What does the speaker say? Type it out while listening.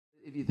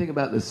if you think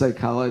about the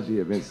psychology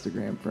of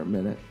Instagram for a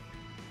minute,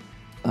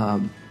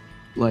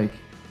 like,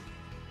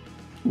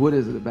 what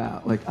is it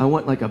about? Like, I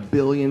want like 1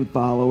 billion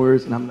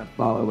followers, and I'm gonna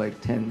follow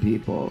like 10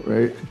 people,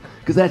 right?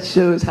 Because that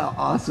shows how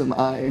awesome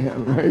I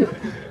am, right?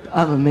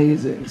 I'm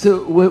amazing.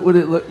 So, what would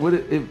it look?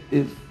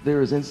 If there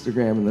was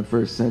Instagram in the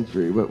first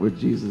century? What would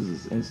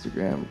Jesus'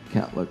 Instagram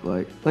account look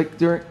like? Like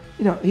during,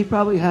 he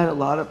probably had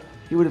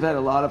he would have had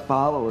a lot of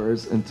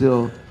followers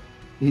until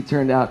he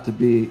turned out to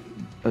be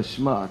a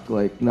schmuck,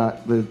 like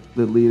not the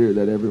leader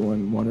that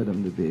everyone wanted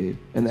him to be,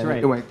 and then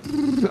it went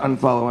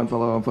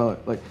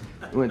unfollow, like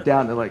it went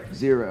down to like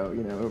 0,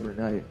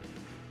 overnight.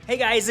 Hey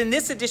guys, in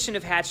this edition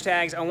of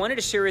Hashtags, I wanted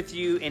to share with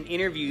you an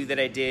interview that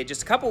I did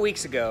just a couple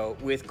weeks ago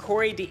with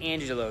Corey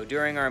D'Angelo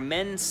during our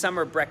Men's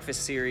Summer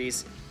Breakfast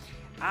series.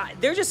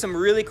 There are just some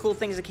really cool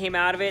things that came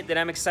out of it that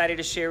I'm excited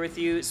to share with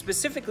you.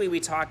 Specifically, we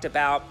talked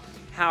about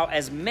how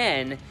as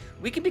men,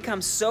 we can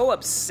become so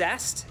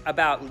obsessed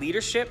about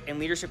leadership and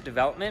leadership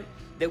development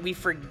that we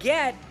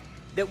forget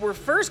that we're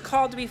first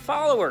called to be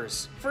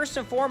followers, first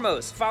and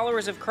foremost,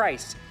 followers of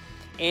Christ.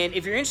 And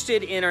if you're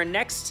interested in our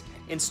next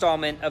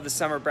installment of the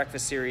Summer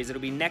Breakfast series, it'll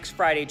be next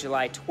Friday,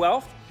 July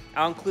 12th.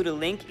 I'll include a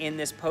link in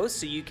this post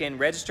so you can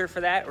register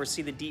for that or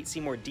see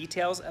more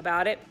details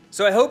about it.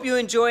 So I hope you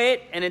enjoy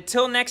it, and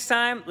until next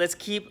time, let's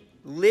keep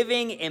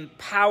living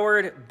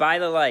empowered by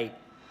the light.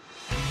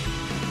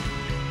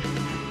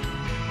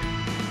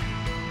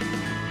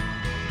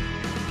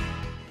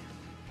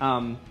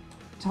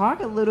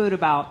 Talk a little bit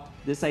about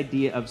this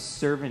idea of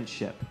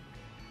servantship.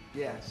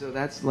 Yeah, so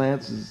that's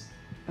Lance's.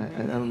 I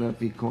don't know if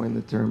he coined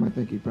the term. I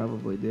think he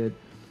probably did.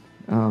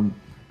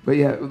 But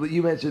yeah,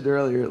 you mentioned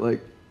earlier,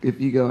 like if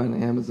you go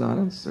on Amazon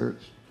and search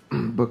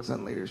books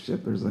on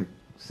leadership, there's like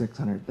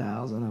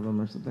 600,000 of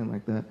them or something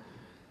like that.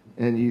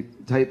 And you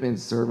type in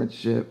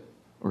servantship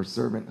or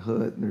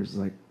servanthood, and there's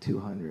like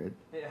 200.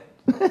 Yeah.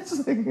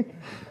 It's like,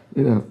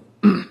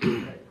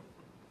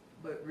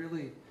 But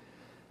really,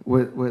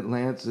 what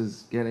Lance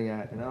is getting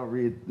at, and I'm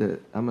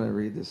going to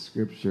read the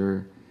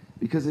scripture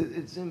because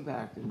it's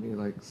impacted me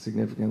like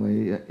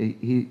significantly.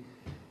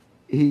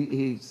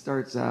 He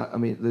starts out. I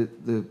mean,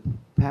 the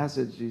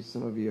passage.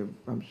 Some of you,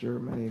 I'm sure,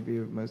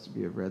 most of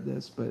you have read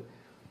this, but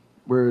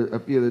where a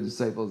few of the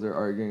disciples are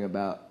arguing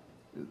about,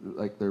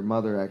 like their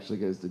mother actually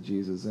goes to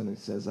Jesus and he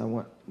says, "I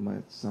want my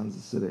sons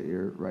to sit at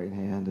your right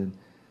hand,"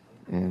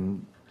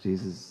 and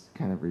Jesus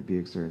kind of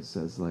rebukes her and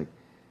says, like,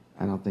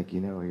 "I don't think you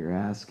know what you're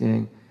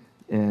asking."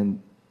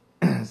 And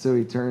so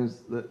he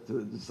turns to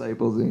the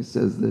disciples and he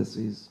says this,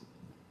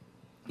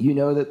 "You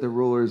know that the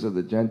rulers of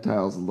the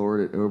Gentiles lord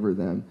it over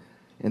them,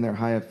 and their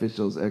high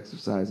officials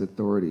exercise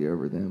authority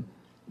over them.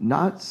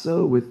 Not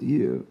so with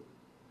you.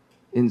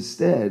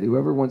 Instead,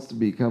 whoever wants to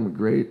become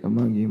great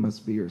among you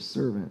must be your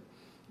servant,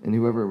 and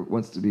whoever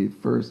wants to be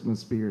first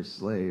must be your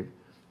slave,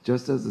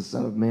 just as the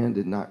Son of Man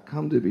did not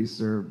come to be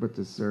served, but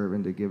to serve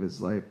and to give his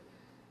life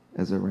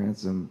as a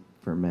ransom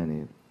for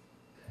many."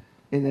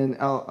 And then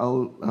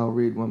I'll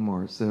read one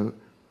more. So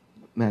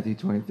Matthew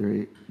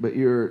 23. "But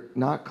you're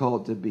not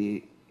called to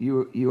be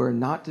you are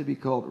not to be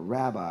called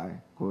rabbi,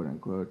 quote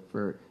unquote,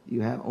 for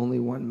you have only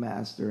one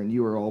master, and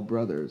you are all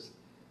brothers.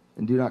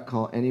 And do not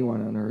call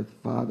anyone on earth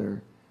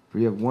father, for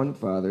you have one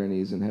Father, and he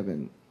is in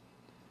heaven.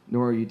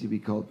 Nor are you to be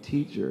called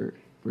teacher,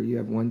 for you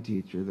have one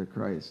teacher, the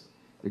Christ.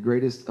 The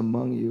greatest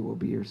among you will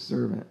be your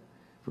servant.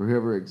 For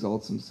whoever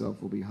exalts himself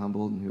will be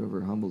humbled, and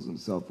whoever humbles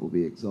himself will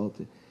be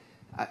exalted."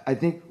 I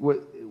think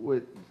what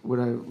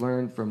I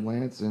learned from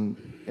Lance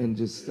and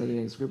just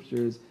studying scripture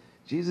is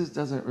Jesus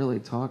doesn't really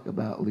talk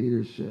about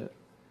leadership.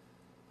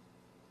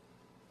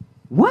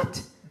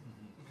 What?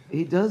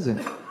 He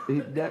doesn't.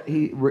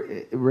 He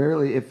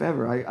rarely, if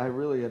ever. I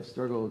really have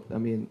struggled. I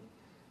mean,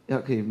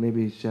 okay,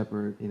 maybe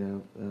shepherd,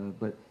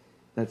 but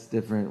that's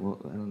different. Well,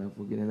 I don't know if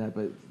we'll get into that,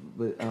 but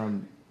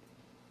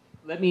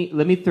let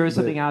me throw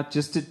something out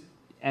just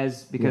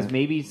because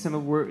maybe some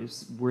of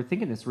we're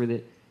thinking this.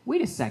 Wait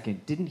a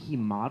second, didn't he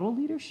model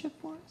leadership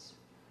for us?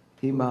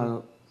 He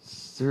modeled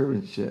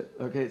servantship.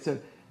 Okay,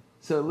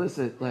 so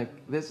listen, like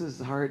this is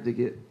hard to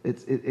get.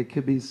 It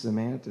could be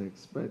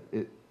semantics, but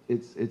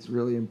it's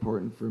really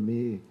important for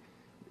me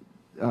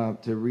to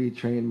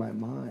retrain my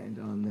mind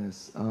on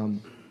this.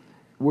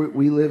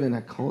 We live in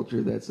a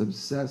culture that's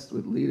obsessed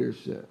with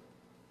leadership.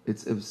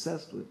 It's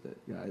obsessed with it,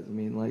 guys. I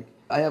mean, like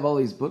I have all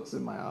these books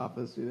in my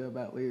office,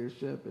 about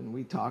leadership, and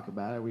we talk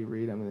about it, we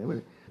read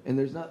them, and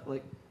there's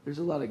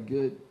a lot of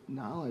good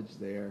knowledge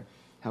there.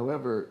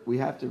 However, we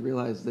have to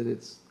realize that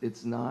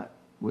it's not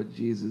what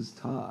Jesus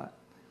taught.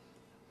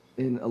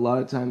 And a lot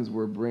of times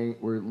we're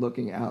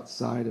looking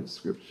outside of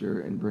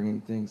Scripture and bringing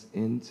things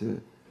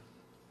into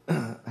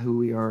who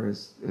we are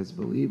as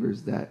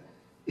believers that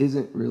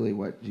isn't really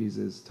what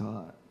Jesus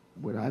taught.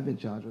 What I've been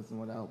charged with and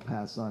what I'll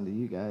pass on to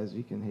you guys,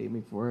 you can hate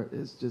me for it,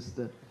 is just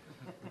to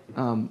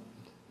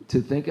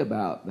think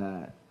about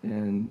that.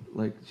 And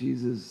like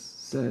Jesus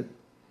said,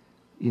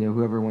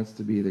 whoever wants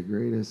to be the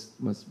greatest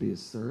must be a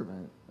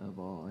servant of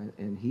all.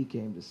 And he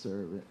came to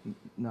serve,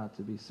 not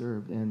to be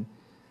served. And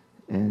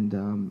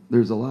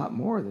there's a lot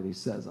more that he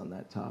says on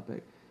that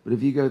topic. But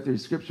if you go through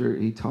Scripture,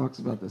 he talks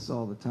about this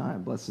all the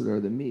time. Blessed are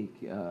the meek.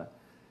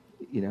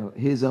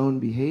 His own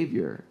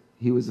behavior.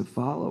 He was a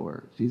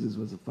follower. Jesus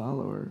was a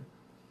follower,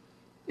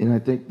 and I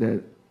think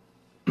that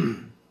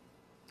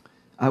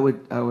I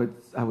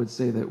would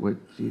say that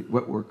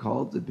what we're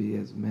called to be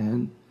as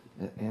men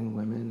and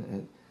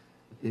women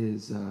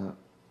is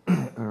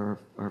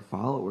are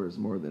followers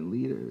more than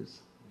leaders.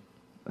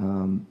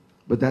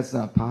 But that's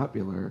not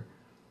popular.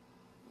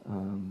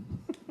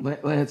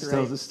 Lance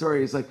tells a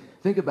story. It's like,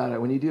 think about it.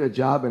 When you do a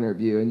job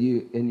interview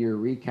and you're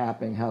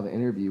recapping how the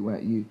interview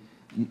went,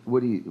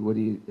 what do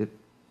you if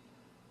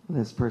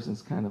this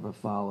person's kind of a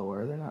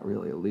follower, they're not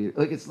really a leader.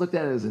 Like, it's looked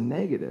at as a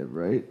negative,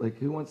 right? Like,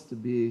 who wants to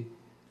be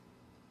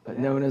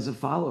known as a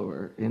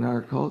follower in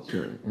our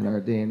culture, in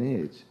our day and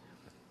age?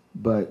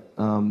 But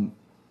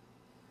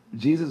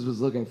Jesus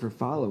was looking for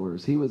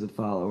followers. He was a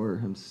follower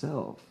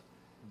himself.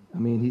 I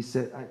mean, he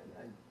said,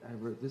 I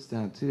wrote this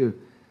down too.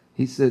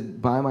 He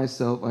said, by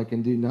myself I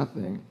can do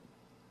nothing.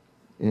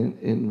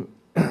 And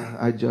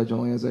I judge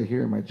only as I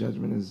hear. My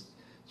judgment is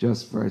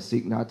just, for I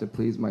seek not to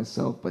please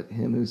myself, but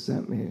him who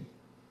sent me.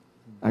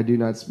 I do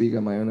not speak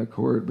on my own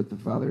accord, but the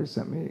Father who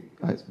sent me,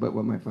 but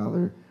what my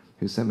Father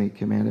who sent me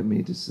commanded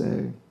me to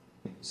say.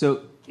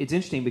 So it's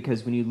interesting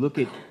because when you look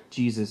at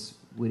Jesus,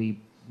 what he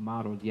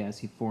modeled, yes,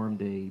 he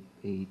formed a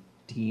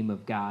team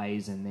of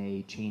guys and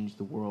they changed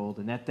the world.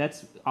 And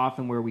that's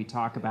often where we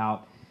talk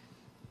about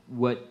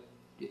what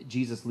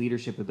Jesus'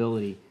 leadership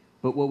ability.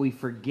 But what we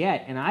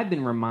forget, and I've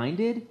been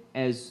reminded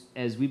as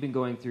we've been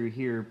going through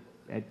here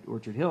at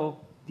Orchard Hill,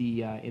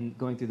 in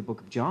going through the book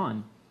of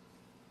John,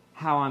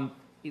 how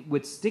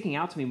what's sticking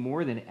out to me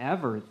more than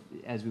ever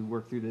as we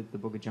work through the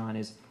book of John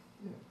is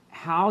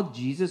how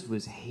Jesus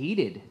was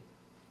hated.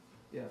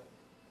 Yeah.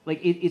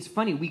 Like, it's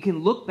funny. We can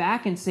look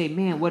back and say,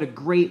 man, what a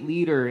great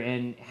leader,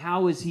 and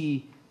how is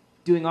he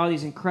doing all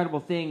these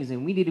incredible things,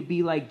 and we need to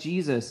be like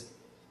Jesus.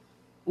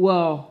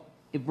 Well,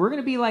 if we're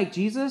going to be like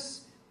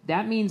Jesus,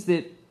 that means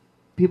that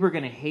people are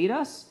going to hate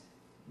us,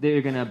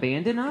 they're going to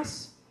abandon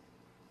us,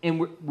 and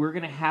we're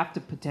going to have to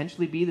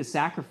potentially be the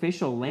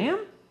sacrificial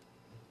lamb?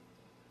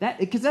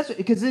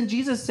 Because then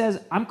Jesus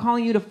says, I'm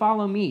calling you to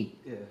follow me.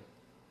 Yeah.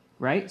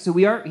 Right? So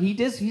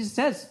he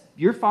says,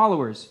 you're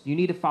followers. You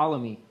need to follow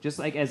me. Just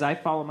like as I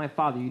follow my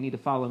Father, you need to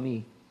follow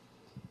me.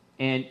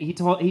 And he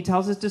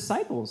tells his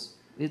disciples,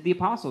 the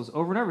apostles,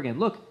 over and over again,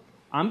 look,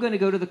 I'm going to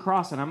go to the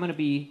cross and I'm going to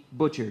be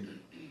butchered.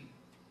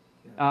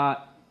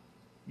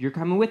 You're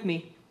coming with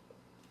me.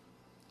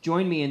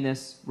 Join me in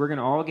this. We're going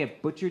to all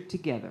get butchered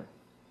together.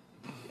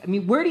 I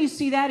mean, where do you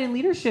see that in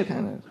leadership? I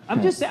don't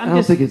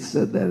think it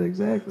said that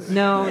exactly.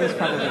 No, it's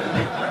probably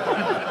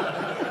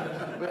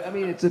But I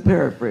mean, it's a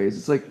paraphrase.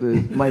 It's like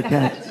the Mike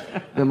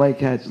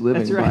Hatch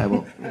Living That's right.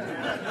 Bible.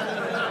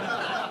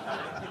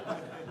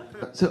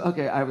 So,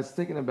 okay, I was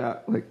thinking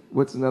about, like,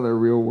 what's another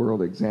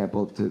real-world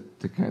example to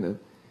kind of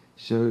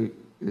show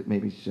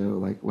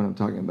like what I'm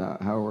talking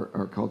about, how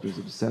our culture's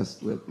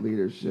obsessed with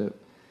leadership.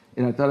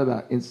 And I thought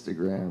about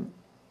Instagram.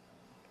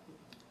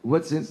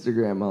 What's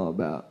Instagram all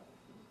about?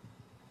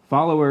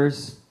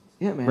 followers.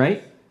 Yeah, man.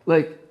 Right?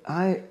 Like,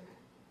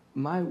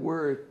 my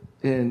worth,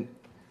 and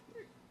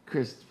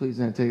Chris, please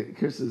don't take it.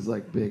 Chris is,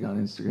 like, big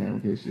on Instagram,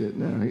 in case you didn't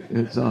know.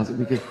 It's awesome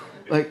because,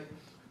 like,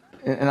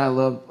 and I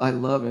love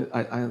it.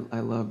 I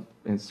love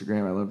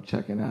Instagram. I love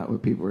checking out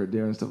what people are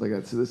doing and stuff like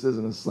that. So this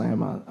isn't a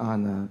slam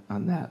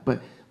on that.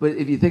 But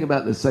if you think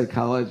about the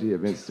psychology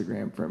of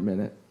Instagram for a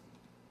minute,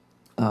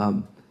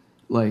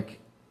 like,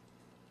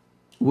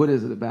 what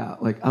is it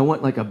about? Like, I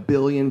want like 1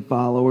 billion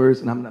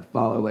followers, and I'm going to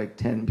follow like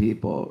 10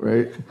 people,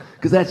 right?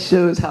 Because that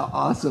shows how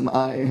awesome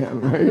I am,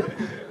 right?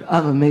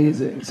 I'm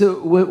amazing.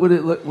 So what would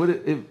it look?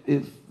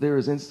 If there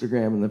was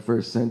Instagram in the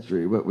first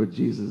century? What would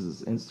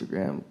Jesus'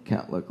 Instagram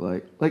count look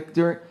like? Like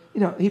during,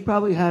 he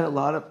probably had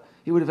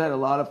he would have had a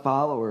lot of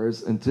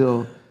followers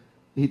until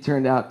he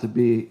turned out to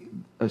be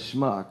a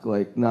schmuck,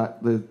 like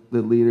not the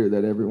leader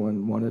that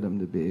everyone wanted him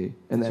to be.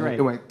 And then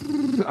it went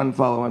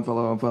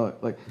unfollow,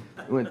 like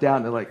it went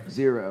down to like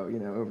 0,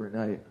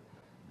 overnight.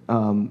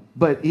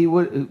 But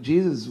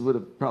Jesus would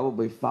have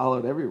probably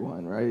followed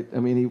everyone, right? I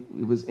mean, he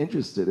was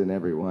interested in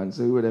everyone,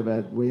 so he would have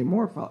had way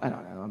more followers. I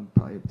don't know. I'm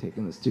probably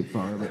taking this too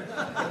far,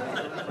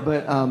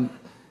 but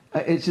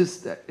it's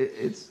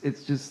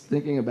just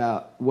thinking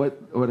about what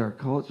our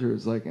culture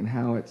is like and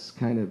how it's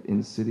kind of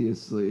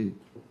insidiously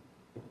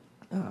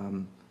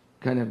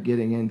kind of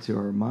getting into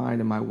our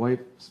mind. And my wife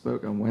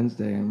spoke on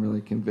Wednesday and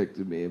really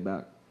convicted me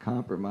about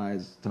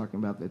compromise, talking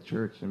about the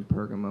church and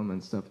Pergamum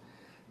and stuff.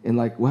 And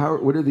like,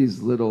 what are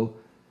these little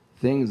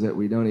things that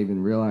we don't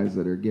even realize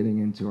that are getting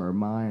into our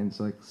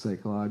minds, like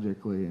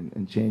psychologically,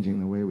 and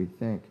changing the way we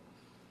think?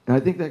 And I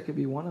think that could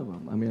be one of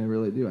them. I mean, I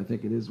really do. I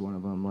think it is one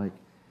of them. Like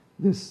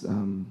this,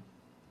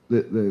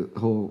 the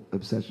whole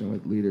obsession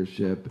with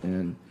leadership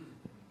and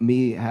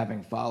me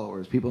having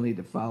followers. People need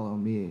to follow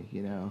me,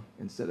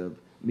 instead of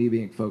me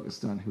being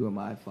focused on who am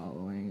I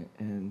following,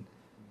 and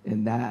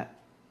that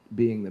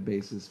being the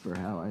basis for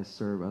how I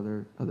serve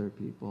other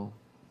people.